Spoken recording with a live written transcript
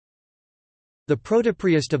The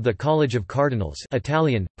Protopriest of the College of Cardinals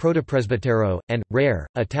Italian, Protopresbitero, and, rare,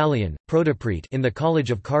 Italian, Protoprete in the College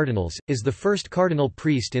of Cardinals, is the first cardinal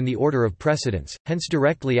priest in the order of precedence, hence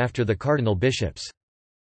directly after the cardinal bishops.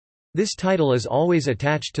 This title is always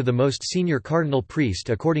attached to the most senior cardinal priest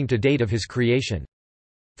according to date of his creation.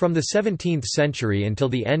 From the 17th century until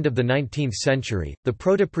the end of the 19th century, the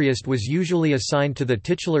protopriest was usually assigned to the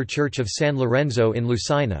titular church of San Lorenzo in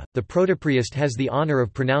Lucina. The protopriest has the honor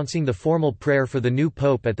of pronouncing the formal prayer for the new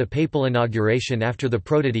pope at the papal inauguration after the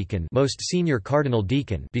protodeacon, most senior cardinal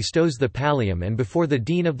deacon, bestows the pallium, and before the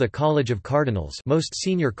dean of the College of Cardinals, most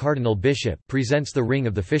senior cardinal bishop, presents the ring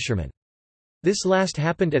of the fisherman. This last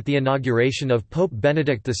happened at the inauguration of Pope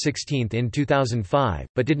Benedict XVI in 2005,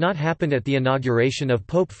 but did not happen at the inauguration of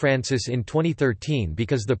Pope Francis in 2013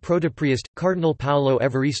 because the protopriest, Cardinal Paulo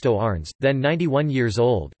Evaristo Arns, then 91 years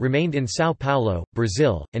old, remained in São Paulo,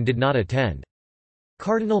 Brazil, and did not attend.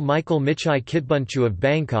 Cardinal Michael Michai Kitbunchu of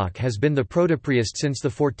Bangkok has been the protopriest since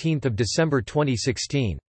 14 December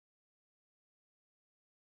 2016.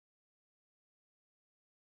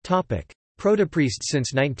 Protopriest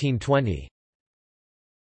since 1920.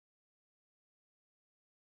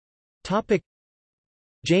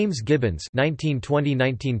 James Gibbons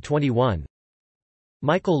 (1920–1921),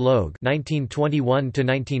 Michael Logue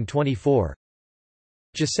 (1921–1924),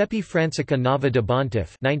 Giuseppe Francica Nava de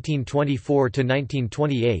Bontiff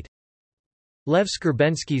 (1924–1928), Lev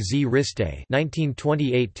Skrbensky z Riste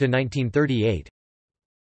 (1928–1938),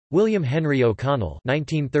 William Henry O'Connell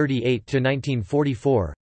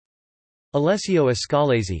 (1938–1944), Alessio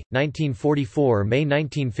Ascalesi, 1944–May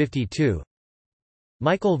 1952.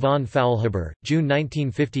 Michael von Faulhaber, June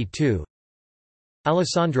 1952.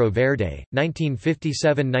 Alessandro Verde,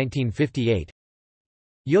 1957–1958.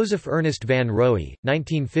 Joseph Ernest van Rohe,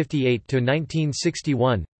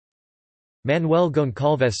 1958–1961. Manuel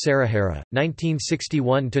Goncalves Serrahera,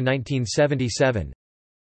 1961–1977.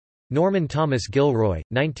 Norman Thomas Gilroy,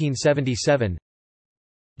 1977.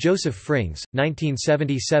 Joseph Frings,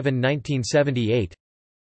 1977–1978.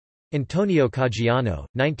 Antonio Caggiano,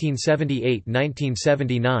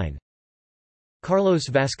 1978–1979. Carlos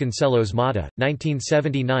Vasconcelos Mata,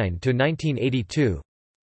 1979–1982.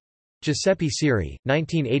 Giuseppe Siri,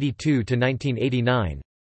 1982–1989.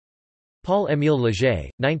 Paul-Émile Léger,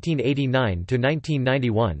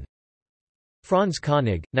 1989–1991. Franz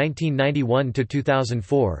Koenig,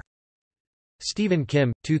 1991–2004. Stephen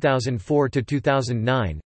Kim,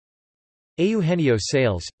 2004–2009. Eugenio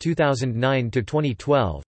Sales,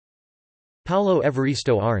 2009–2012. Paulo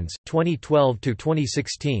Evaristo Arns,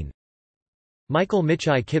 2012–2016. Michael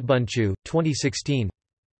Michai Kitbunchu, 2016.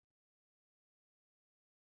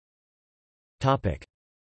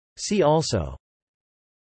 See also: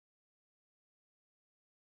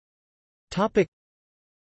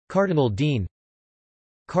 Cardinal Dean,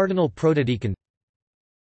 Cardinal Protodeacon.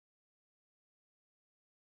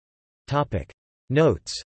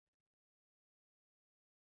 Notes.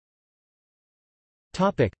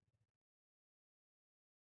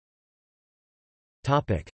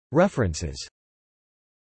 References.